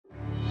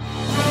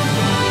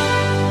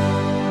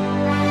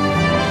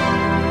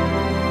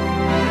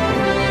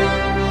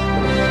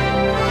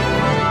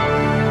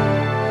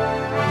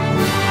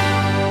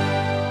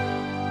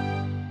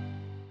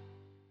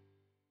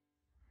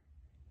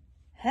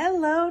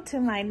to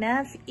my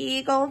Neff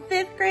Eagle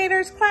 5th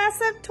graders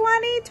class of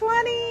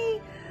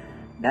 2020.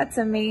 That's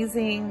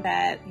amazing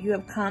that you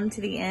have come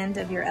to the end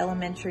of your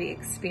elementary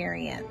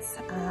experience.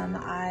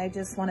 I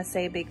just want to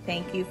say a big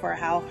thank you for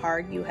how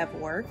hard you have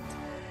worked.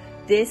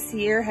 This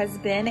year has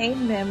been a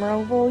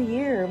memorable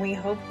year. We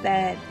hope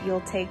that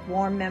you'll take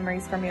warm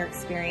memories from your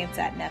experience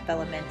at Neff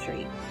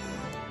Elementary.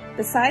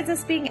 Besides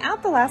us being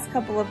out the last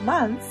couple of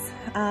months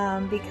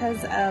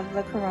because of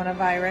the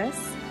coronavirus,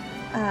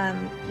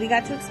 we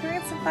got to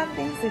experience some fun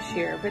things this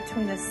year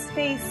between the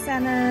Space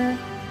Center,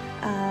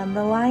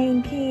 the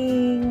Lion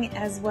King,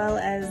 as well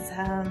as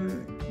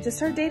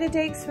just our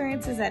day-to-day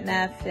experiences at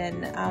Neff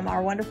and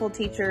our wonderful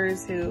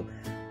teachers who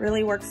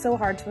really worked so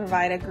hard to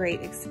provide a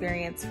great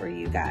experience for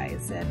you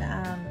guys. And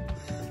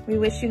we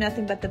wish you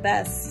nothing but the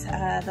best.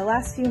 The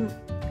last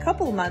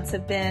couple of months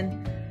have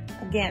been,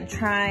 again,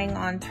 trying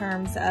on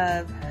terms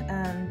of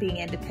being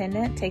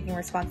independent, taking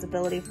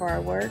responsibility for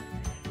our work.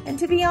 And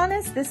to be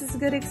honest, this is a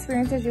good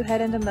experience as you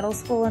head into middle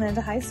school and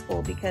into high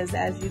school, because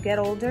as you get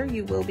older,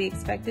 you will be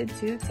expected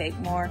to take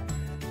more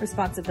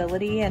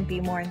responsibility and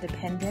be more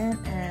independent.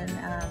 And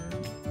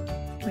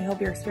we hope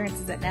your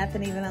experiences at Neff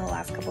and even in the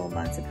last couple of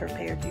months have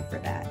prepared you for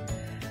that.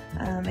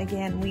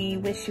 Again, we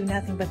wish you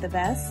nothing but the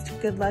best.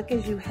 Good luck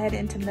as you head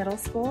into middle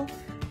school.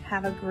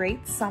 Have a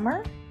great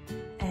summer,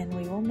 and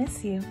we will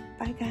miss you.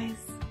 Bye, guys.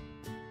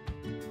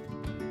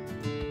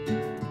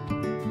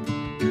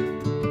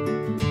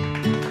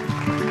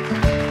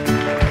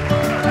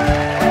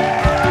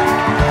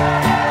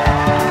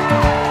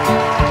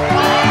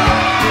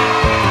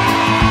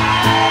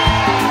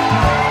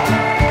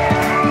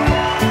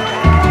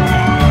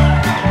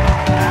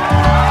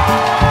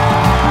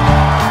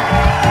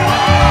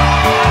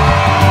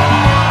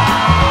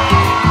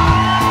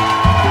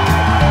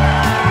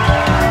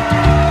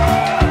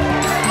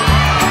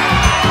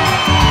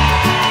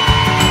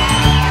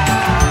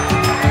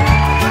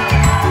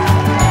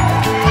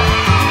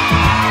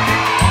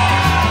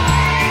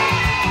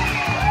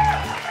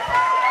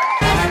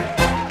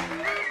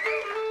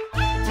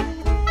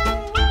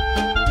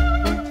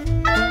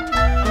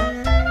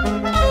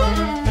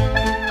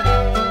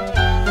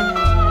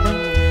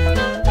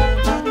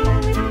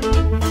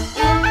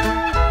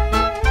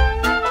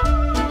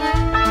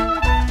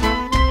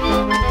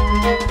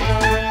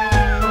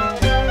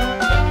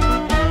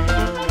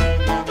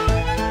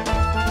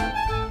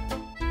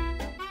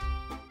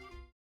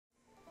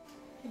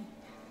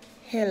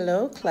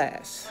 Hello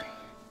class.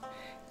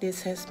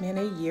 This has been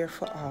a year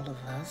for all of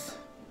us.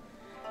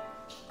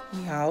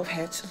 We all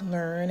had to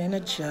learn and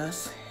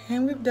adjust,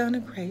 and we've done a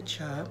great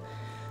job.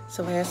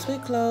 So as we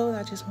close,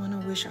 I just want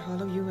to wish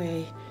all of you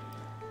a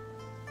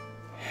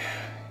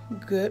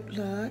good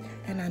luck,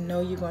 and I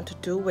know you're going to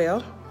do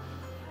well.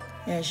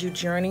 As you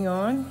journey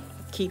on,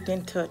 keep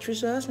in touch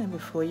with us, and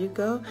before you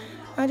go,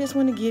 I just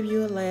want to give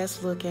you a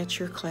last look at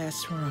your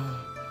classroom.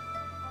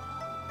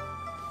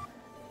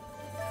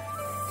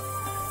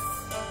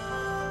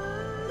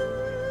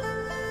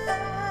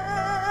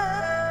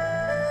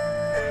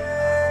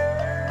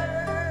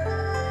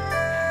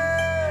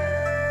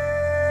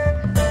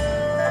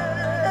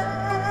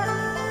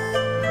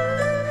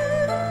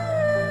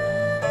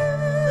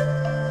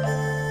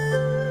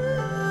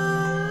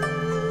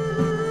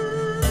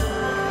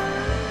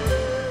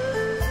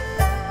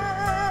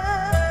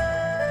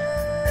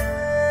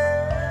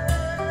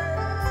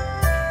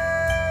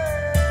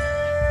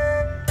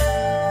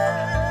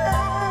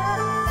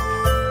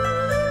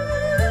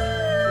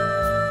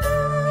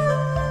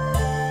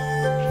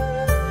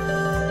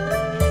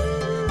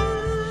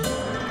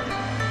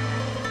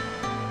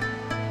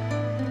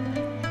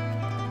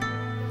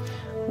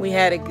 We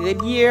had a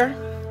good year,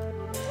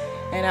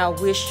 and I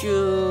wish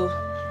you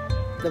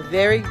the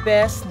very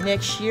best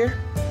next year.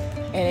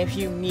 And if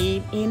you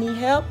need any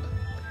help,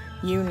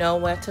 you know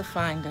where to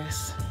find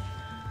us.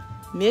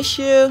 Miss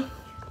you.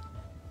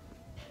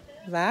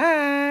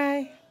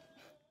 Bye.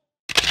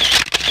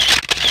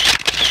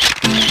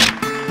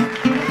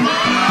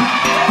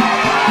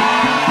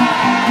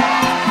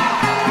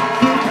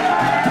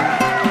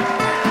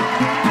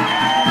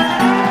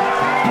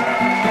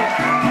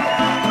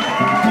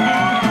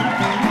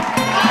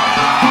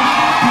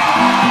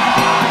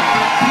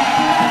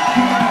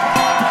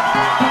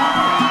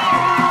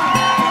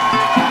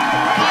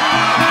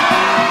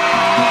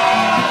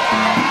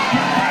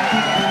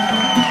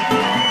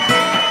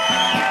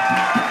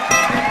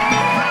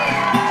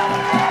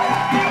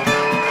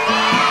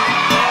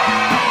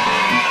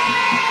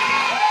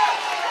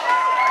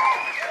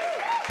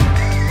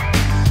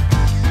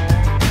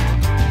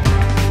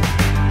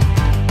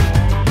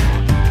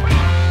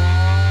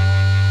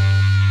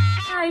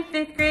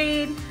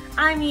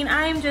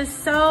 I'm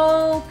just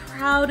so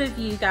proud of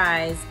you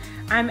guys.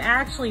 I'm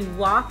actually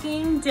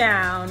walking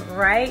down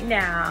right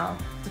now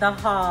the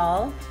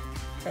hall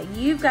that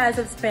you guys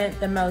have spent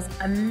the most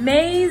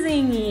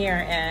amazing year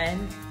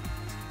in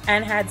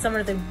and had some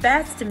of the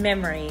best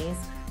memories,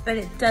 but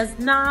it does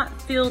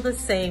not feel the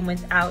same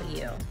without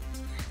you.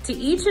 To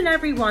each and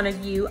every one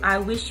of you, I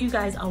wish you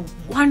guys a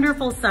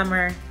wonderful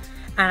summer,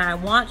 And I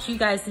want you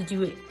guys to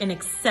do it and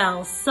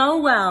excel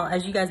so well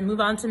as you guys move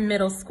on to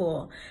middle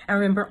school. And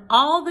remember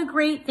all the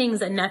great things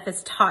that Neff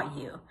has taught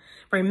you.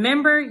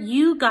 Remember,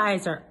 you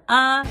guys are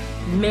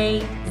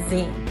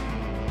amazing.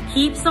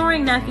 Keep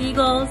soaring, Neff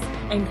Eagles,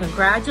 and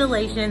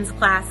congratulations,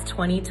 Class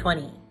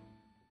 2020.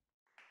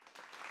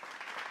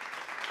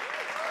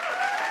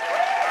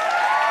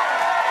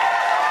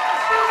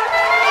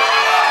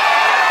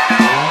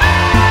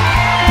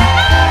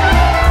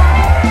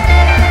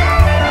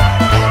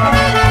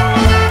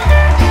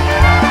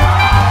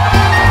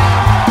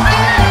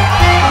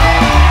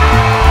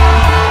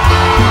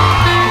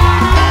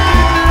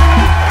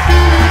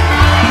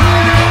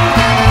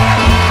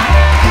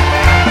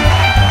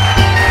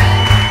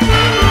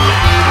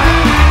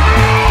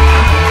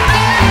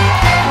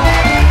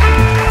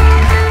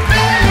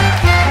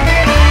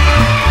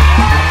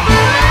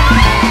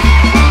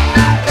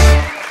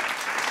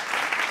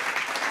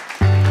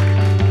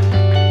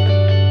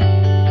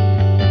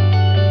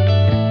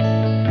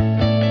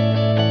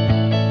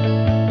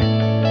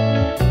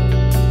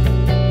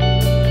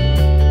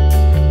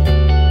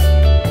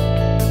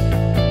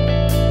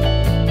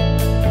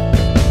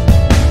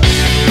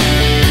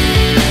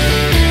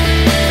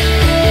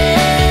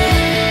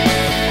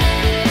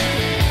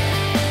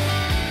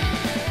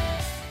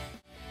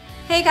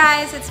 Hey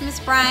guys, it's Miss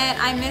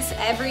Bryant. I miss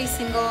every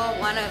single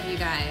one of you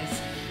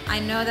guys. I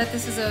know that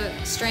this is a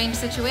strange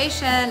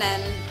situation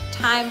and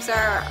times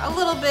are a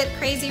little bit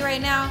crazy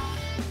right now,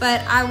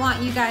 but I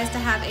want you guys to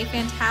have a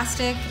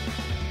fantastic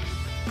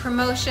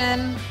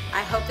promotion.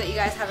 I hope that you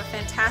guys have a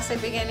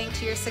fantastic beginning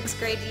to your 6th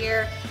grade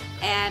year,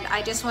 and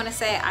I just want to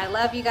say I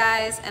love you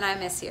guys and I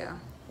miss you.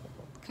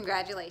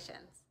 Congratulations.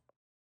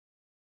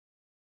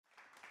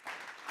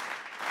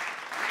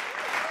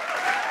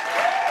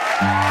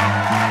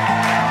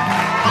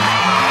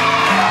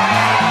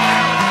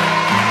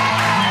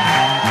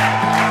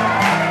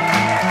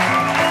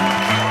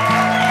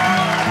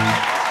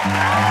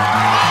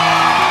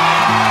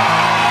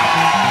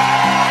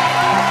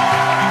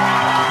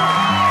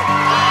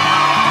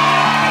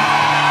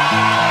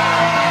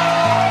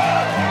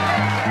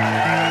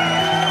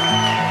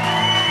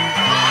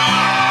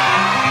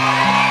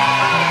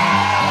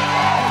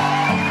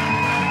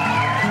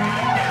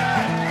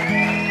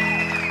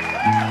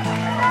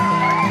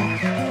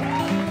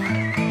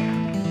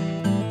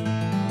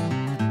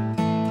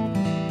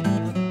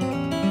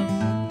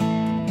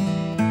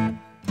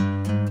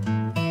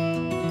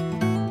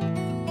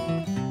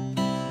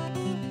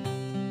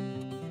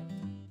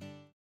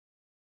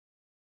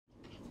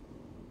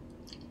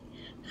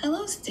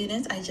 Hello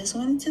students, I just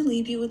wanted to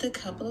leave you with a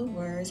couple of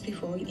words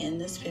before we end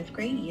this 5th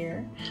grade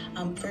year.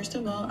 First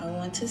of all, I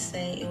want to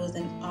say it was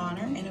an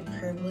honor and a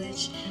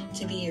privilege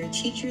to be your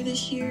teacher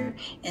this year,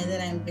 and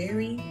that I'm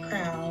very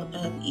proud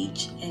of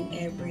each and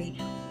every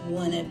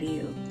one of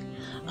you.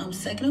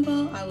 Second of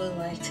all, I would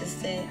like to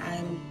say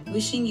I'm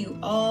wishing you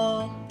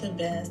all the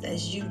best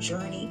as you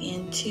journey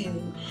into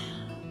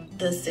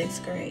the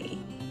 6th grade.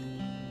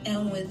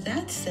 And with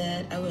that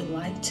said, I would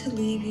like to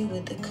leave you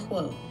with a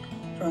quote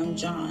from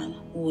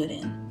John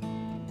Wooden.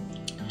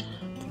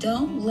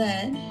 Don't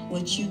let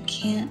what you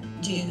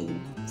can't do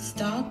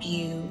stop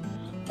you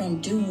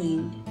from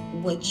doing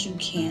what you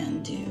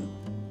can do.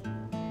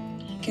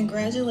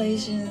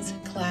 Congratulations,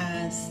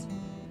 class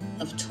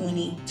of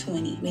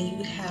 2020. May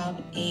you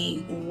have a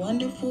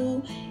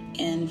wonderful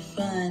and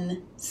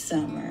fun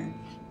summer.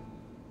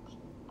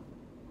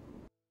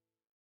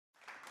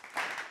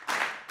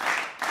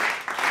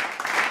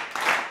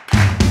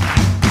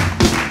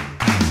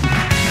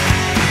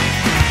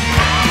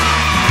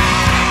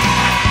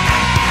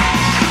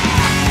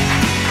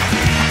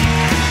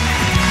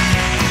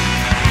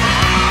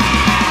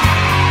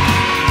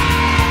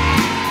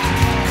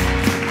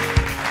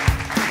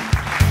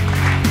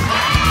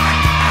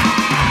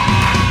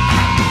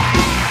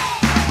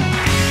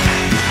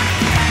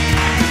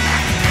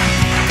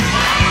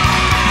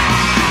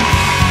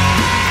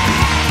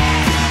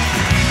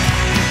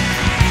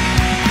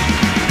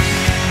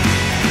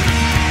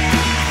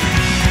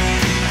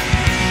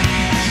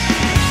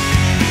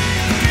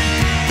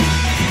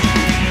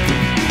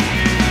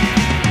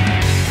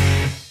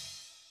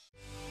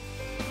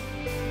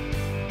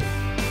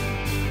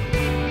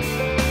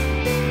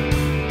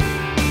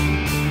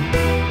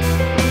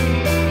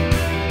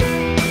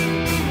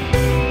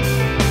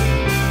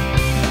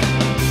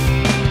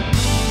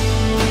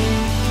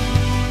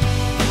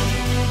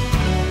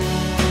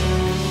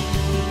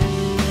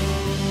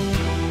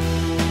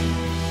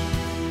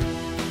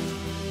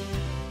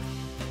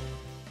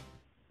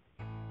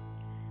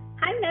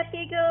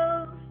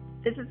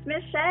 This is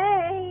Miss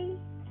Shay,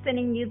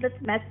 sending you this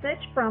message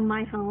from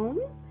my home.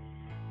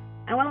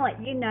 I want to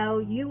let you know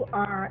you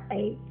are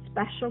a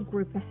special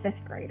group of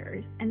 5th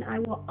graders, and I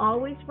will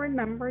always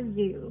remember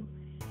you.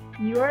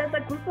 You are the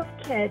group of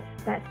kids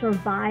that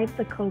survived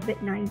the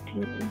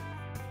COVID-19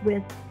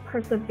 with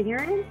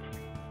perseverance,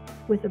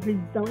 with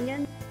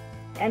resilience,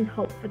 and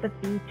hope for the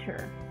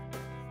future.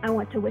 I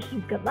want to wish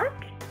you good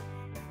luck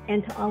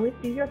and to always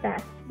do your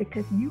best,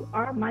 because you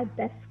are my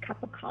best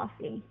cup of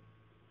coffee.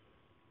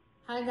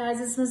 Hi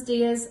guys, it's Ms.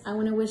 Diaz. I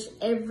want to wish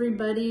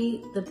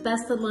everybody the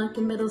best of luck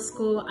in middle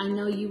school. I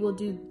know you will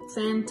do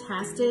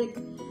fantastic.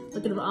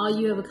 Look at all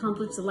you have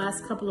accomplished the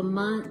last couple of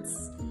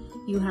months.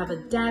 You have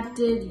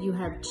adapted, you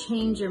have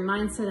changed your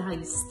mindset of how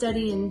you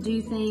study and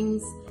do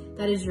things.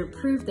 That is your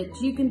proof that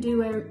you can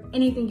do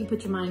anything you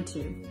put your mind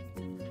to.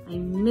 I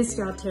miss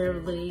y'all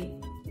terribly.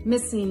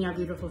 Miss seeing y'all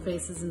beautiful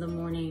faces in the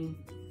morning.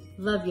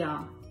 Love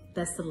y'all.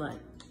 Best of luck.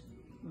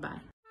 Bye.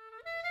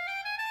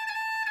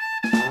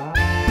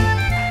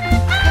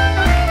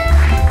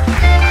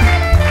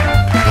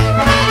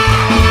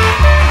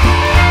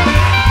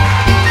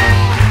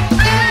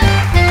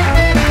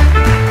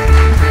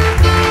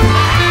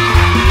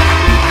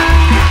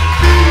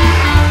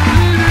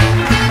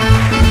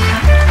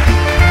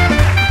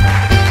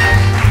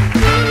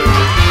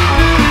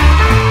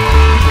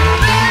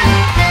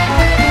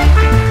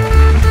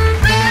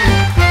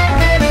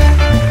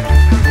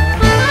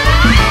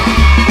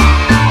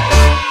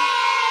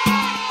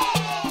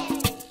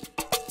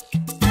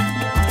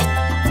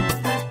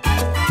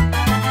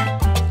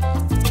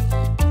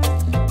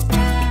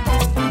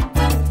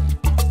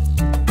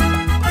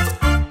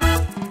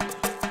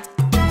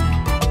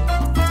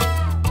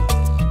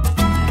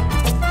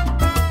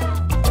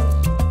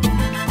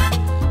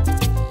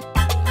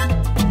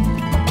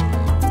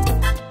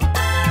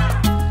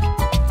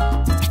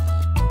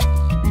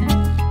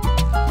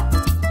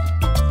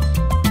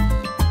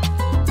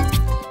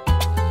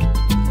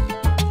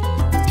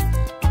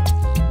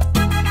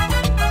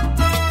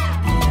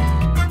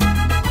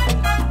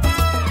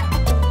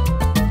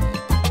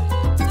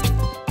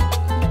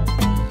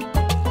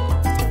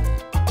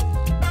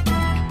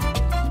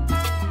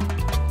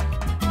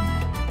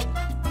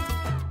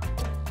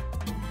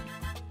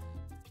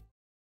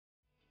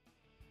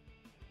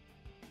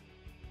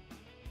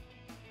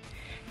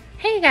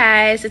 Hey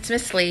guys, it's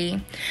Miss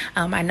Lee.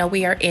 I know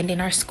we are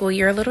ending our school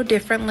year a little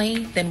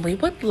differently than we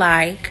would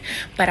like,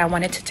 but I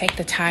wanted to take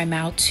the time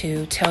out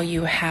to tell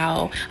you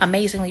how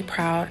amazingly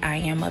proud I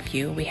am of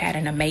you. We had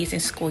an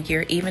amazing school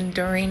year, even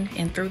during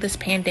and through this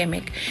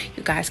pandemic.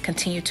 You guys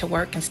continue to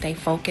work and stay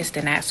focused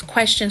and ask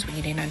questions when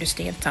you didn't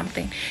understand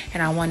something,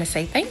 and I want to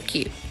say thank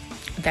you.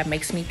 That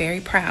makes me very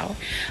proud.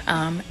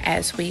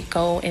 As we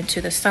go into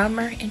the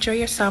summer, enjoy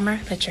your summer,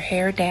 let your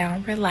hair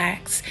down,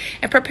 relax,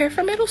 and prepare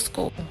for middle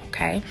school,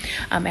 okay?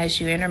 As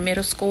you enter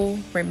middle school,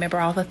 remember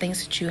all the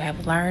things that you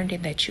have learned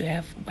and that you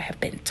have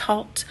been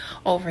taught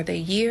over the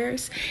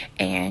years,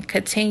 and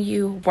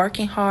continue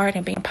working hard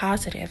and being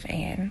positive,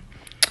 and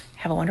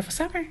have a wonderful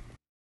summer.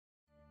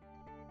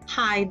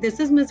 Hi, this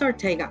is Ms.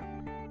 Ortega.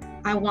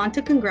 I want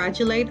to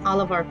congratulate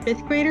all of our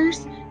fifth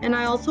graders, and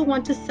I also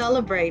want to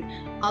celebrate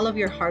all of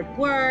your hard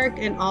work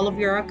and all of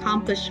your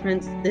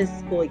accomplishments this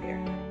school year.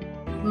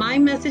 My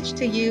message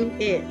to you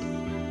is,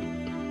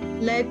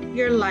 let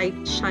your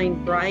light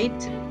shine bright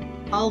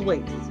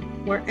always,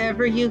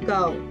 wherever you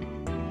go.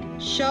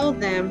 Show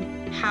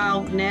them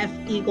how Neff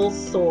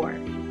Eagles soar.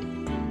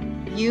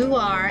 You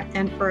are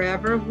and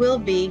forever will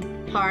be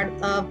part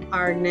of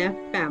our Neff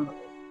family.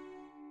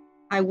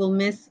 I will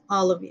miss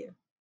all of you.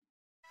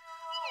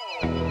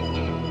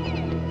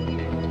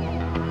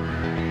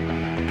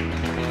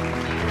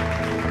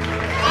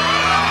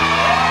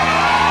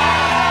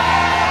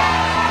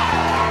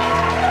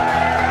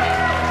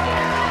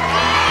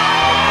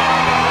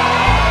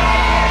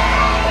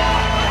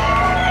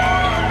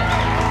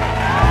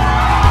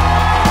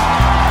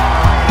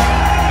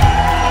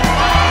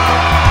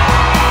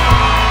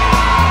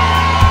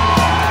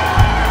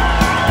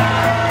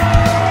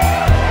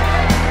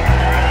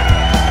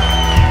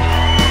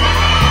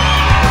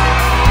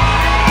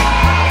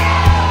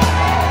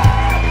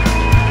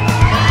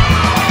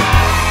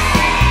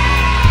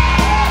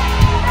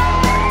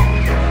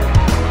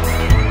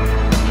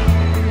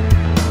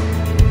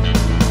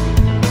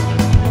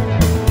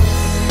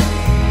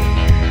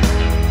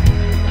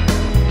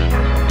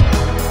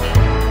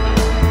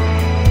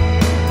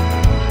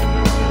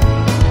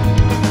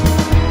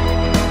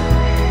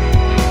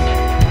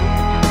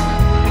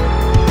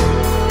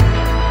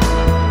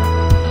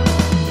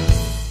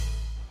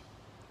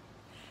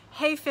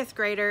 Hey fifth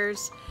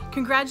graders,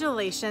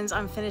 congratulations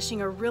on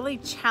finishing a really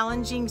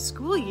challenging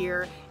school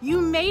year. You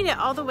made it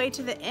all the way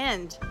to the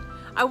end.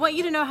 I want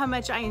you to know how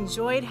much I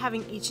enjoyed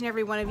having each and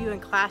every one of you in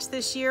class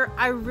this year.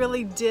 I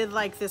really did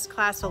like this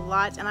class a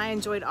lot, and I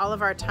enjoyed all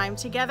of our time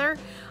together.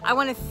 I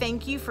want to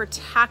thank you for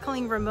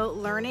tackling remote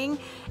learning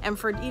and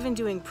for even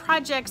doing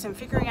projects and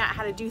figuring out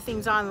how to do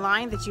things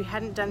online that you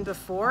hadn't done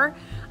before.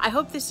 I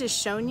hope this has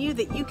shown you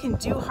that you can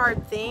do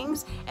hard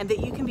things and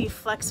that you can be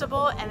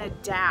flexible and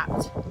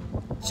adapt.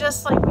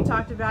 Just like we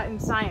talked about in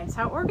science,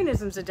 how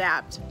organisms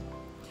adapt.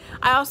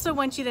 I also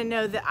want you to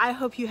know that I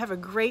hope you have a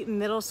great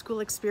middle school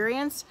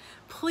experience.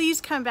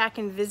 Please come back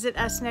and visit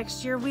us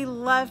next year. We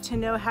love to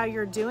know how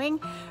you're doing.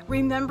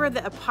 Remember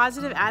that a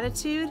positive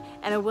attitude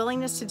and a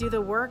willingness to do the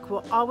work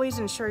will always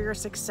ensure your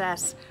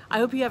success. I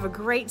hope you have a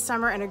great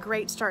summer and a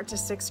great start to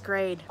 6th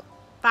grade.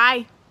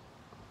 Bye.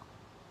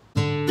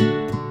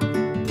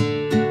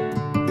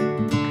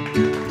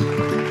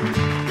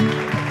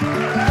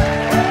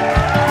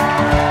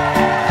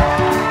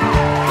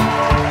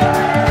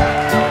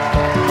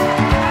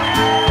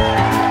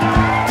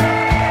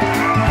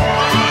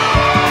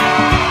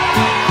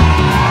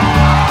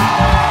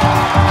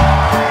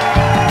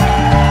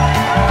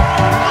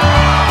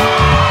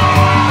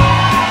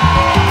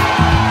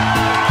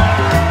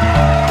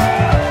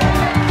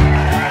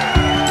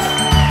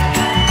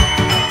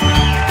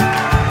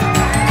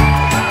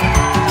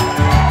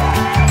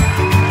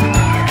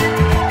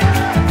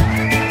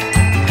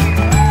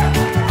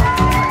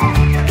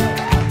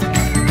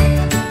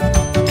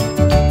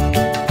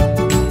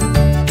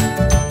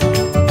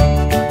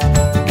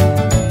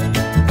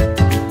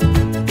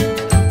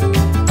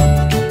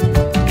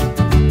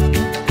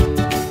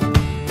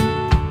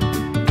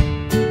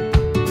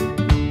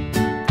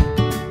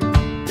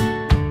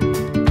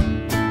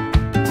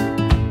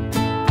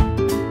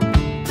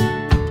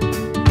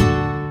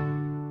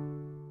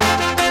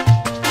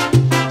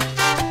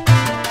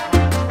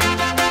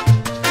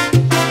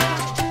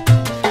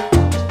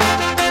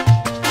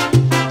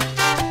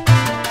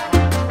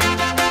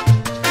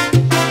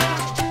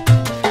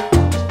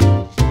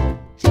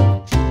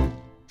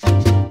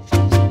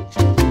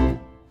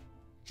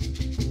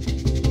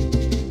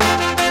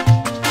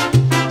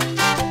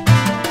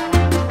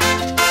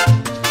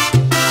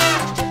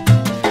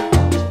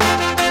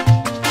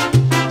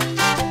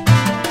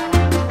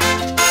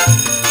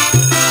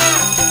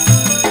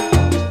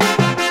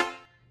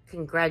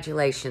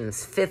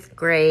 Congratulations, 5th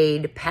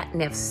grade Pat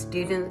Neff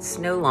students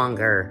no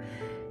longer.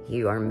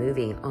 You are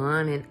moving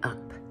on and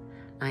up.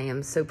 I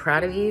am so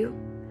proud of you.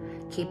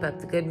 Keep up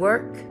the good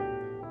work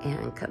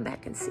and come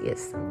back and see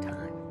us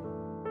sometime.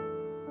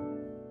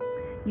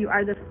 You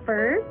are the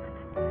first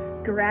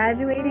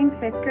graduating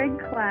 5th grade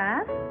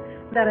class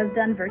that has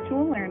done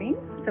virtual learning,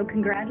 so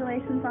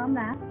congratulations on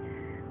that.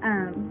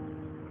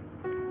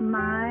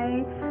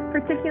 My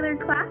particular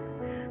class,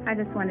 I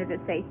just wanted to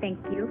say thank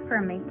you for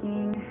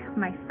making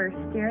my first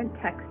year in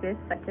Texas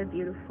such a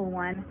beautiful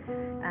one.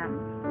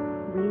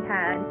 We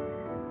had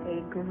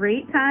a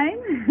great time.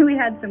 We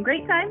had some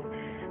great times.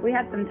 We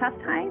had some tough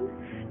times,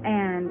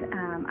 and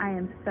I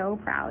am so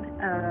proud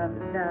of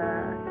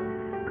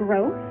the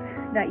growth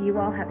that you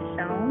all have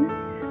shown,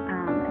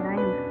 and I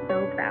am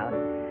so proud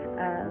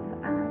of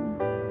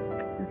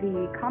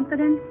the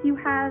confidence you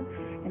have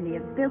and the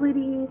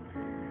ability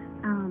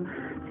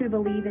to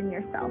believe in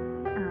yourself.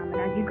 And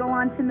as you go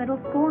on to middle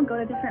school and go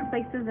to different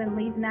places and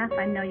leave Neff,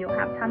 I know you'll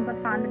have tons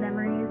of fond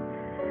memories.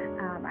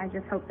 I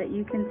just hope that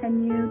you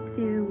continue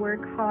to work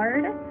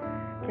hard,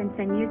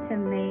 continue to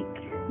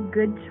make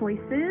good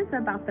choices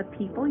about the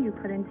people you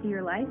put into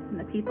your life and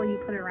the people you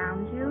put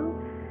around you,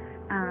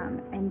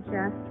 and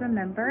just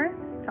remember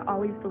to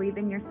always believe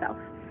in yourself.